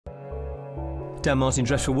Dan Martin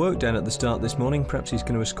dressed for work down at the start this morning. Perhaps he's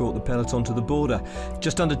going to escort the peloton to the border.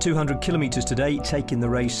 Just under 200 kilometres today, taking the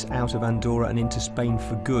race out of Andorra and into Spain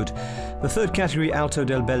for good. The third category, Alto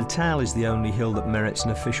del Beltal, is the only hill that merits an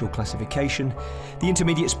official classification. The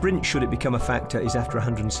intermediate sprint, should it become a factor, is after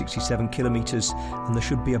 167 kilometres, and there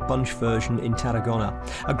should be a bunch version in Tarragona.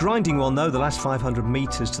 A grinding one though, the last 500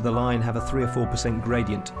 metres to the line have a 3 or 4%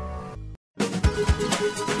 gradient.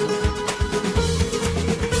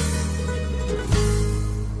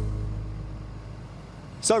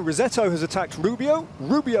 So Rossetto has attacked Rubio,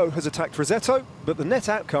 Rubio has attacked Rossetto, but the net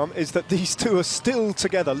outcome is that these two are still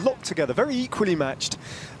together, locked together, very equally matched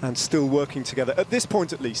and still working together. At this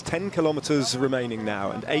point at least, 10 kilometres remaining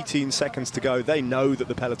now and 18 seconds to go. They know that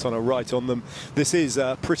the peloton are right on them. This is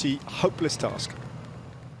a pretty hopeless task.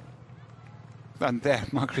 And there,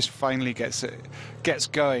 Marcus finally gets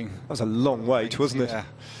going. That was a long wait, wasn't it?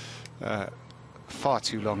 Yeah, far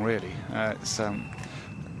too long, really.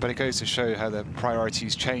 But it goes to show how the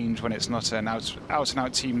priorities change when it's not an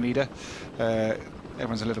out-and-out team leader.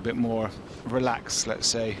 Everyone's a little bit more relaxed, let's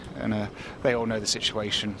say, and they all know the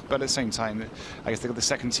situation. But at the same time, I guess they've got the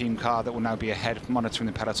second team car that will now be ahead, monitoring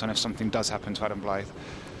the peloton if something does happen to Adam Blythe.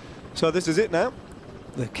 So this is it now.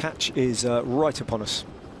 The catch is right upon us.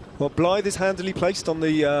 Well, Blythe is handily placed on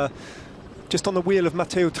the just on the wheel of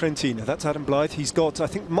Matteo Trentina. That's Adam Blythe. He's got, I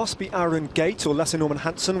think, must be Aaron Gate or Lasse Norman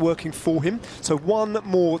Hansen working for him. So one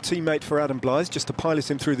more teammate for Adam Blythe just to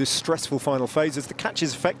pilot him through this stressful final phase. As the catch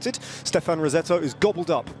is affected, Stefan Rossetto is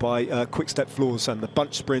gobbled up by Quick-Step Floors, and the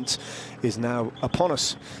bunch sprint is now upon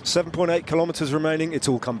us. 7.8 kilometres remaining. It's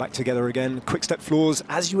all come back together again. Quick-Step Floors,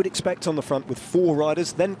 as you would expect, on the front with 4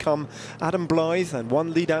 riders. Then come Adam Blythe and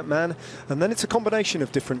 1 lead-out man. And then it's a combination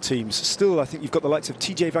of different teams. Still, I think you've got the likes of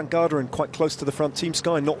TJ Van Garderen quite close to the front. Team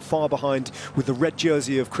Sky not far behind, with the red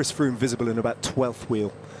jersey of Chris Froome visible in about 12th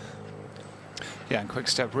wheel. Yeah, and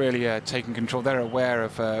Quick-Step really taking control. They're aware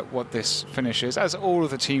of what this finish is, as all of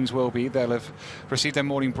the teams will be. They'll have received their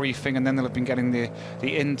morning briefing, and then they'll have been getting the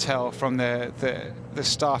intel from the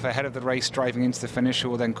staff ahead of the race driving into the finish, who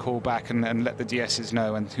will then call back and let the DSs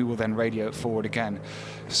know, and who will then radio it forward again.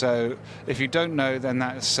 So if you don't know, then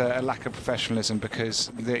that's a lack of professionalism,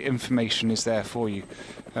 because the information is there for you.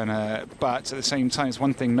 And but at the same time, it's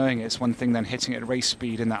one thing knowing it, it's one thing then hitting it at race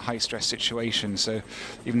speed in that high stress situation. So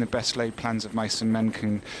even the best laid plans of mice and men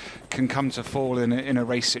can come to fall in a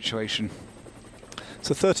race situation. It's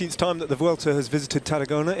the 13th time that the Vuelta has visited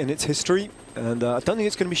Tarragona in its history, and I don't think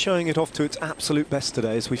it's going to be showing it off to its absolute best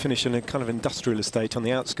today as we finish in a kind of industrial estate on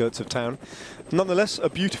the outskirts of town. Nonetheless, a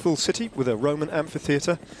beautiful city with a Roman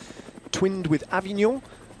amphitheatre, twinned with Avignon,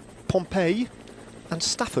 Pompeii and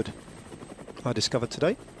Stafford, I discovered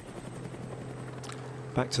today.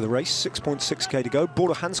 Back to the race, 6.6k to go.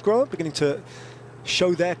 Bora Hansgrohe beginning to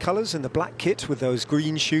show their colours in the black kit with those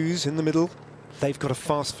green shoes in the middle. They've got a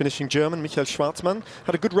fast finishing German, Michael Schwarzmann.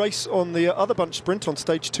 Had a good race on the other bunch sprint on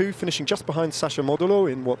stage 2, finishing just behind Sasha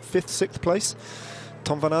Modulo in, what, 5th, 6th place.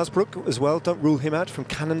 Tom van Arsbroek as well, don't rule him out, from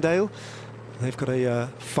Cannondale. They've got a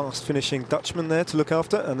fast finishing Dutchman there to look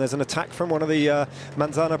after, and there's an attack from one of the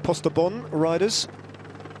Manzana Postobon riders.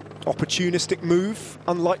 Opportunistic move,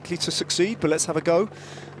 unlikely to succeed, but let's have a go.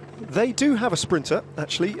 They do have a sprinter,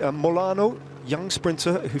 actually, Molano, young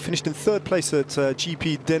sprinter, who finished in 3rd place at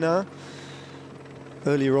GP Denain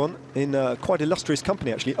earlier on in quite illustrious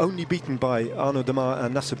company, actually, only beaten by Arnaud Demar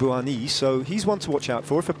and Nasser Bouhanni, so he's one to watch out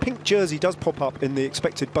for. If a pink jersey does pop up in the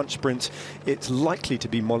expected bunch sprint, it's likely to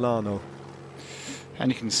be Molano.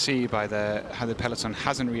 And you can see by how the peloton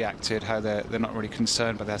hasn't reacted, how they're not really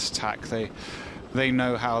concerned by that attack. They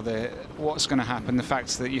know what's going to happen. The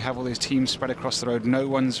fact that you have all these teams spread across the road, no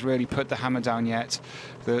one's really put the hammer down yet.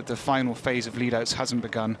 The final phase of lead-outs hasn't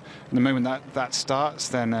begun. And the moment that starts,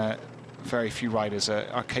 then very few riders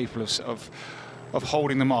are capable of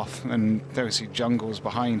holding them off. And there we see Jungles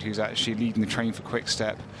behind, who's actually leading the train for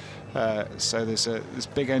Quick-Step. So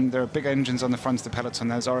there are big engines on the front of the peloton.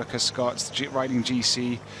 There's Orica Scott riding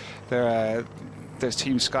GC. There's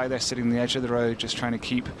Team Sky there sitting on the edge of the road, just trying to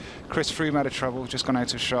keep Chris Froome out of trouble, just gone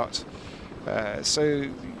out of shot. So,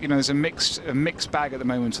 you know, there's a mixed bag at the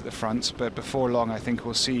moment at the front, but before long I think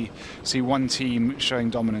we'll see one team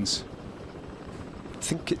showing dominance. I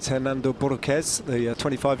think it's Hernando Borquez, the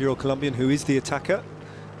 25-year-old Colombian, who is the attacker.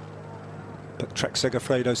 But Trek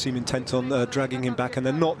Segafredo seem intent on dragging him back, and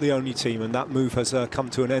they're not the only team, and that move has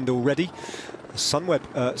come to an end already.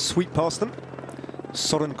 Sunweb sweep past them.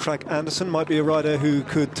 Soren Kragh Andersen might be a rider who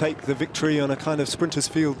could take the victory on a kind of sprinters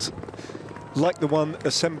field like the one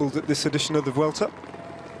assembled at this edition of the Vuelta.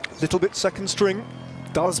 Little bit second string,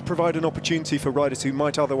 does provide an opportunity for riders who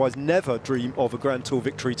might otherwise never dream of a Grand Tour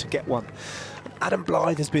victory to get one. Adam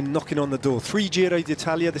Blythe has been knocking on the door. 3 Giro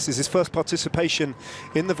d'Italia, this is his first participation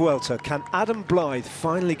in the Vuelta. Can Adam Blythe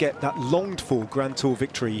finally get that longed-for Grand Tour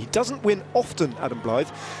victory? He doesn't win often, Adam Blythe.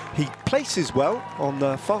 He places well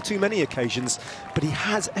on far too many occasions, but he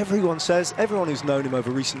has, everyone who's known him over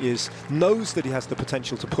recent years knows that he has the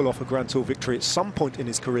potential to pull off a Grand Tour victory at some point in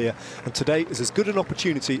his career, and today is as good an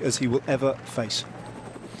opportunity as he will ever face.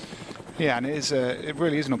 Yeah, and it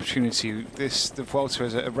really is an opportunity. The Vuelta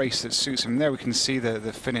is a race that suits him. There we can see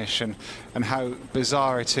the finish and how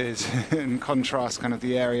bizarre it is in contrast, kind of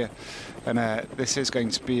the area. And this is going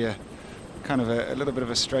to be a little bit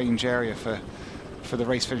of a strange area for the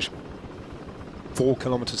race finish. 4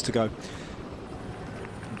 kilometres to go.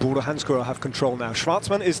 Bodo Hansgrohe have control now.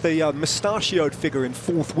 Schwartzman is the mustachioed figure in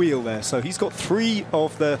 4th wheel there, so he's got 3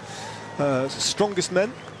 of the strongest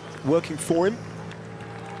men working for him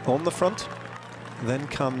on the front. Then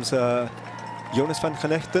comes Jonas van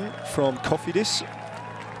Knechten from Cofidis.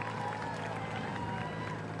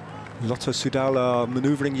 Lotto Soudal are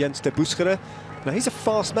manoeuvring Jens de Buskere. Now he's a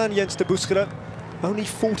fast man, Jens de Buskere, only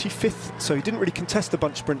 45th, so he didn't really contest the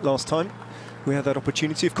bunch sprint last time. We had that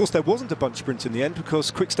opportunity. Of course, there wasn't a bunch sprint in the end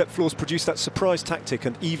because Quick-Step Floors produced that surprise tactic,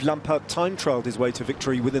 and Yves Lampaert time-trialled his way to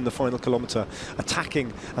victory within the final kilometre,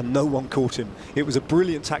 attacking, and no one caught him. It was a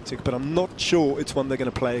brilliant tactic, but I'm not sure it's one they're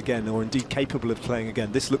going to play again, or indeed capable of playing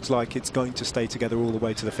again. This looks like it's going to stay together all the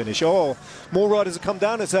way to the finish. Oh, more riders have come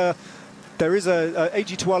down as there is a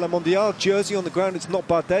AG2 La Mondiale jersey on the ground. It's not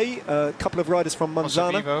Bardet. A couple of riders from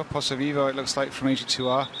Manzana. Posso Vivo, it looks like, from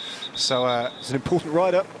AG2R. So it's an important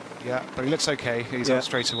rider. Yeah, but he looks okay. He's out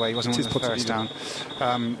straight away. He wasn't one of the first down.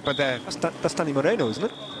 But that's Danny Moreno, isn't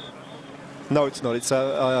it? No, it's not. It's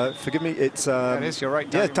forgive me. It's it is. You're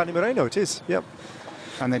right. Yeah, Danny Moreno. It is. Yep.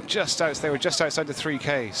 And they're they were just outside the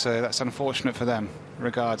 3K, so that's unfortunate for them. In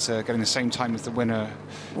regards to getting the same time as the winner,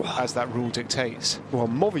 as that rule dictates. Well,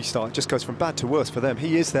 Movistar just goes from bad to worse for them.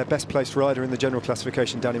 He is their best placed rider in the general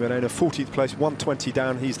classification. Danny Moreno, 40th place, 120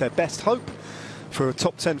 down. He's their best hope for a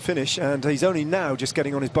top 10 finish, and he's only now just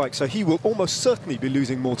getting on his bike, so he will almost certainly be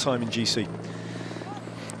losing more time in GC.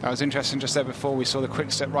 That was interesting. Just there before, we saw the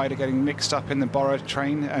Quick-Step rider getting mixed up in the Bora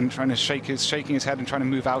train and trying to shaking his head and trying to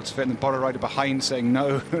move out of it, and the Bora rider behind saying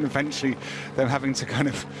no, and eventually them having to kind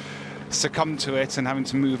of succumb to it and having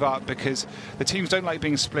to move up, because the teams don't like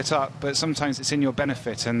being split up, but sometimes it's in your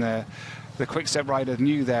benefit, and the Quick-Step rider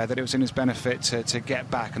knew there that it was in his benefit to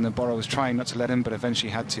get back, and the Bora was trying not to let him, but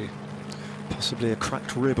eventually had to. Possibly a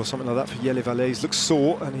cracked rib or something like that for Jelle Valais. Looks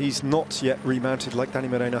sore, and he's not yet remounted like Danny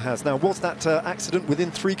Moreno has. Now, was that accident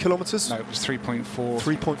within 3 kilometres? No, it was 3.4.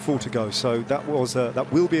 3.4 to go, so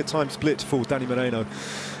that will be a time split for Danny Moreno,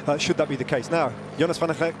 should that be the case. Now, Jonas van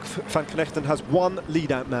Knechten has 1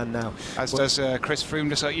 lead-out man now. As does Chris Froome,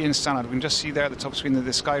 just like Ian Stannard. We can just see there at the top screen that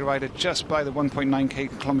the Sky Rider just by the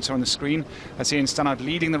 1.9 kilometre on the screen. That's Ian Stannard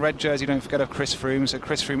leading the red jersey. Don't forget of Chris Froome. So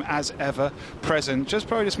Chris Froome, as ever, present.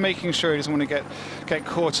 Probably just making sure he doesn't want to get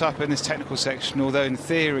caught up in this technical section, although in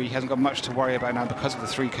theory he hasn't got much to worry about now because of the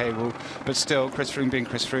 3K rule. But still, Chris Froome being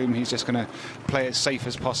Chris Froome, he's just going to play it safe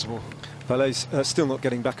as possible. Valais still not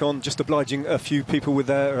getting back on, just obliging a few people with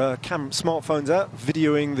their smartphones out,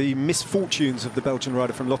 videoing the misfortunes of the Belgian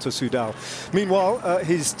rider from Lotto Soudal. Meanwhile,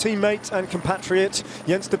 his teammate and compatriot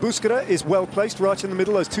Jens de Buskere is well placed right in the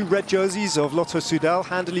middle. Those 2 red jerseys of Lotto Soudal,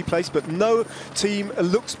 handily placed, but no team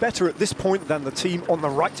looks better at this point than the team on the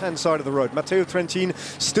right-hand side of the road. Matteo Trentin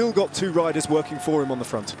still got 2 riders working for him on the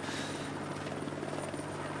front.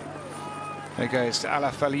 There goes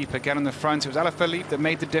Alaphilippe again on the front. It was Alaphilippe that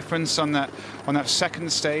made the difference on that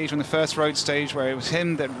second stage, on the first road stage, where it was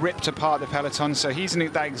him that ripped apart the peloton. So he's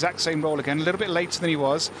in that exact same role again, a little bit later than he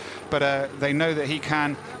was, but they know that he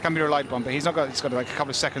can be relied upon. But he's got like a couple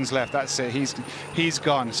of seconds left. That's it. He's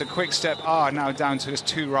gone. So Quick-Step are now down to just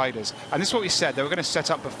 2 riders, and this is what we said they were going to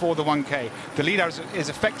set up before the 1K. The lead out is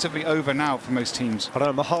effectively over now for most teams. I don't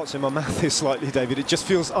know. My heart's in my mouth here slightly, David. It just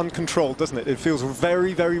feels uncontrolled, doesn't it? It feels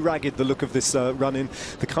very, very ragged. The look of this run-in,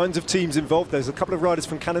 the kinds of teams involved. There's a couple of riders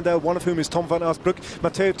from Cannondale, one of whom is Tom van Arsbroek.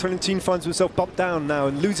 Matteo Trentin finds himself bumped down now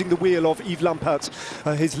and losing the wheel of Yves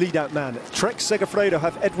Lampaert, his lead-out man. Trek Segafredo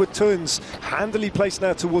have Edward Theuns handily placed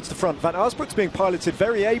now towards the front. Van Arsbroek's being piloted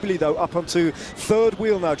very ably, though, up onto 3rd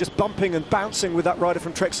wheel now, just bumping and bouncing with that rider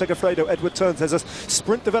from Trek Segafredo, Edward Theuns. There's a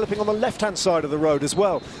sprint developing on the left-hand side of the road as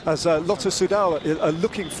well, as Lotto Soudal are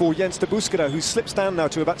looking for Jens de Buskere, who slips down now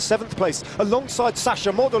to about 7th place alongside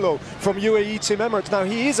Sacha Modolo from UAE Team Emirates. Now,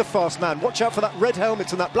 he is a fast man. Watch out for that red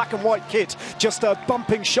helmet and that black and white kit. Just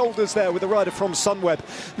bumping shoulders there with the rider from Sunweb.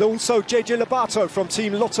 Also, JJ Lobato from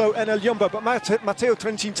Team Lotto NL Jumbo. But Matteo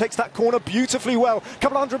Trentin takes that corner beautifully well.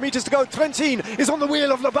 Couple of hundred metres to go. Trentin is on the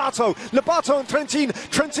wheel of Lobato. Lobato and Trentin.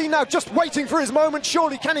 Trentin now just waiting for his moment.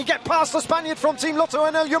 Surely, can he get past the Spaniard from Team Lotto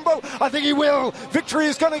NL Jumbo? I think he will. Victory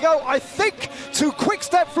is going to go, I think, to quick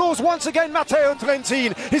step floors once again. Matteo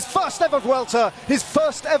Trentin, his first ever Vuelta, his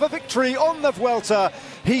first ever victory on the Vuelta.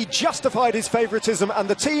 He justified his favouritism, and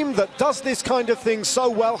the team that does this kind of thing so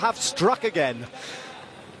well have struck again.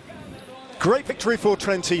 Great victory for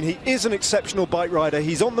Trentin. He is an exceptional bike rider.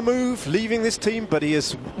 He's on the move, leaving this team, but he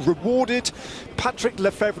has rewarded Patrick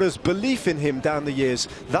Lefevere's belief in him down the years.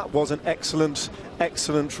 That was an excellent,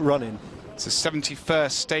 excellent run-in. It's the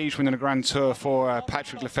 71st stage win in a Grand Tour for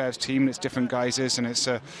Patrick Lefevere's team. It's different guises, and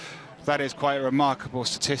that is quite a remarkable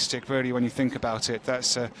statistic, really, when you think about it.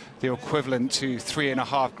 That's the equivalent to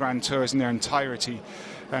 3.5 Grand Tours in their entirety.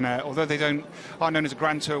 And although they aren't known as a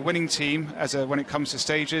Grand Tour winning team, when it comes to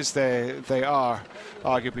stages, they are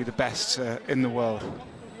arguably the best in the world.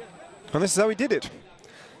 And this is how he did it.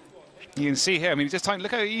 You can see here, I mean,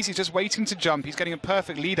 look how easy, he's just waiting to jump. He's getting a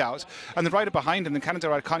perfect lead out. And the rider behind him, the Canada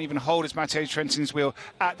rider, can't even hold his Matteo Trentin's wheel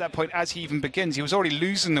at that point as he even begins. He was already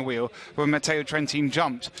losing the wheel when Matteo Trentin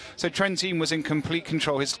jumped. So Trentin was in complete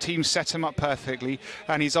control. His team set him up perfectly.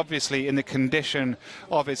 And he's obviously in the condition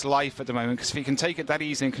of his life at the moment. Because if he can take it that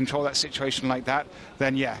easy and control that situation like that,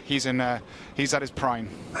 then yeah, he's at his prime.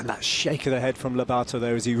 And that shake of the head from Lobato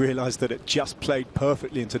there as he realised that it just played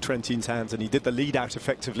perfectly into Trentin's hands, and he did the lead out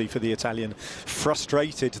effectively for the Italian,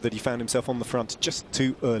 frustrated that he found himself on the front just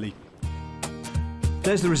too early.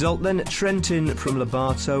 There's the result then. Trentin from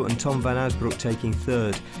Lobato and Tom van Asbroek taking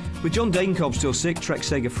third. With John Degenkolb still sick, Trek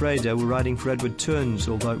Segafredo were riding for Edward Turns,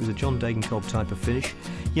 although it was a John Degenkolb type of finish.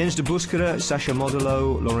 Jens de Buskere, Sascha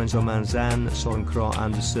Modelo, Lorenzo Manzan, Soren Kragh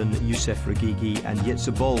Andersen, Youssef Regigi and Jetse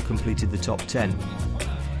Bol completed the top 10.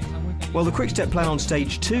 Well, the quick-step plan on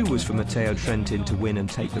stage 2 was for Matteo Trentin to win and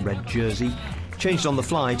take the red jersey. Changed on the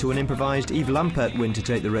fly to an improvised Yves Lampert win to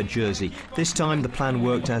take the red jersey. This time the plan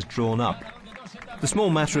worked as drawn up. The small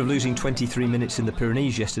matter of losing 23 minutes in the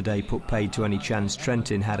Pyrenees yesterday put paid to any chance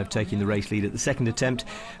Trentin had of taking the race lead at the second attempt,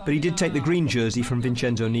 but he did take the green jersey from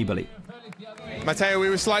Vincenzo Nibali. Matteo, we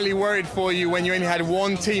were slightly worried for you when you only had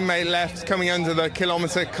one teammate left coming under the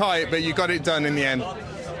kilometre kite, but you got it done in the end.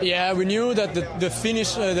 Yeah, we knew that the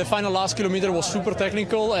finish, the final last kilometer was super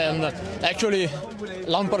technical, and actually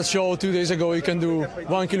Lampard showed 2 days ago he can do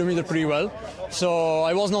 1 kilometer pretty well. So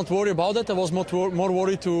I was not worried about it. I was more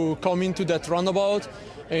worried to come into that roundabout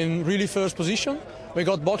in really first position. We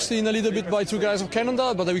got boxed in a little bit by 2 guys of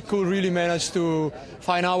Canada, but we could really manage to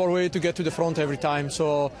find our way to get to the front every time.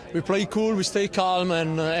 So we played cool, we stayed calm,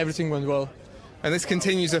 and everything went well. And this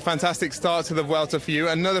continues a fantastic start to the Vuelta for you.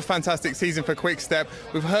 Another fantastic season for Quick Step.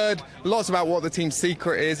 We've heard lots about what the team's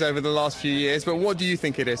secret is over the last few years, but what do you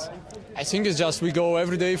think it is? I think it's just we go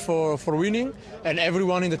every day for winning, and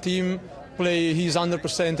everyone in the team play his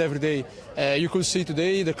 100% every day. You could see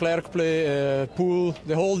today the Clerc play pool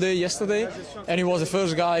the whole day yesterday, and he was the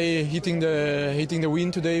first guy hitting the win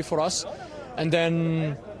today for us. And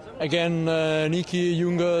then again, Niki,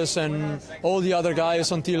 Junges and all the other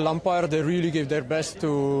guys until Lampard, they really gave their best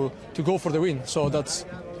to go for the win. So that's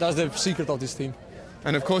the secret of this team.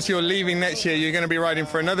 And of course you're leaving next year, you're going to be riding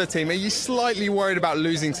for another team. Are you slightly worried about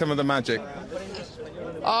losing some of the magic?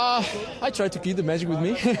 I try to keep the magic with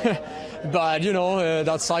me. But you know,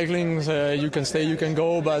 that's cycling, you can stay, you can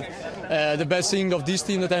go, but the best thing of this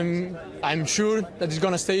team that I'm sure that is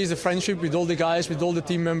going to stay is the friendship with all the guys, with all the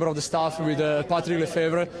team members of the staff, with Patrick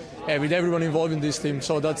Lefevere, with everyone involved in this team.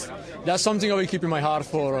 So that's something I will keep in my heart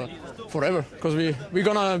for forever, because we're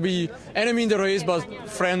going to be enemy in the race, but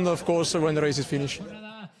friend, of course, when the race is finished.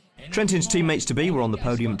 Trentin's teammates-to-be were on the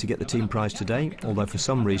podium to get the team prize today, although for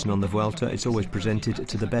some reason on the Vuelta it's always presented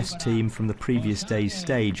to the best team from the previous day's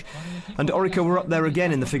stage. And Orica were up there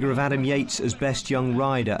again in the figure of Adam Yates as best young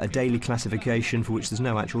rider, a daily classification for which there's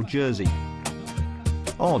no actual jersey.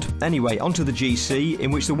 Odd. Anyway, onto the GC,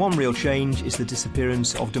 in which the one real change is the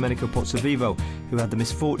disappearance of Domenico Pozzovivo, who had the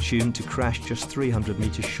misfortune to crash just 300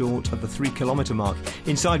 metres short of the 3-kilometre mark,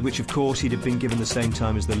 inside which, of course, he'd have been given the same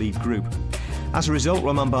time as the lead group. As a result,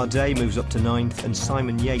 Romain Bardet moves up to 9th and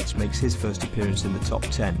Simon Yates makes his first appearance in the top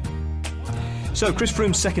 10. So Chris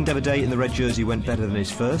Froome's second ever day in the red jersey went better than his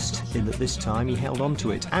first, in that this time he held on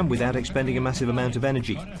to it, and without expending a massive amount of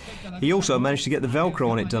energy. He also managed to get the Velcro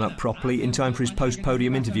on it done up properly in time for his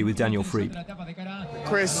post-podium interview with Daniel Friebe.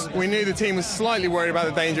 Chris, we knew the team was slightly worried about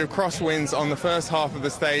the danger of crosswinds on the first half of the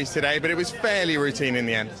stage today, but it was fairly routine in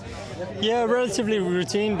the end. Yeah, relatively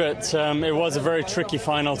routine, but it was a very tricky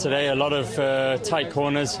final today. A lot of tight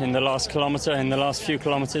corners in the last few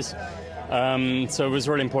kilometers. So it was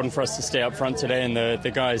really important for us to stay up front today, and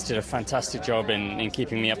the guys did a fantastic job in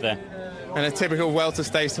keeping me up there. And a typical Vuelta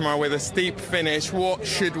stage tomorrow with a steep finish. What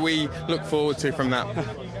should we look forward to from that?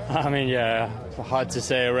 I mean, yeah, hard to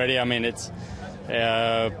say already. I mean, it's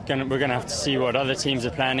we're going to have to see what other teams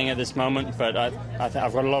are planning at this moment, but I've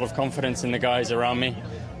got a lot of confidence in the guys around me.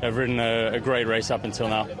 They've ridden a great race up until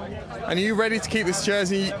now. And are you ready to keep this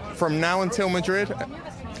jersey from now until Madrid?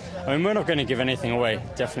 I mean, we're not going to give anything away,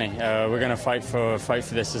 definitely. We're going to fight for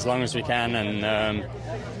this as long as we can, and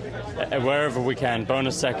wherever we can.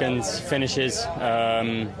 Bonus seconds, finishes,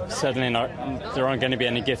 certainly not. There aren't going to be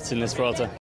any gifts in this Vuelta.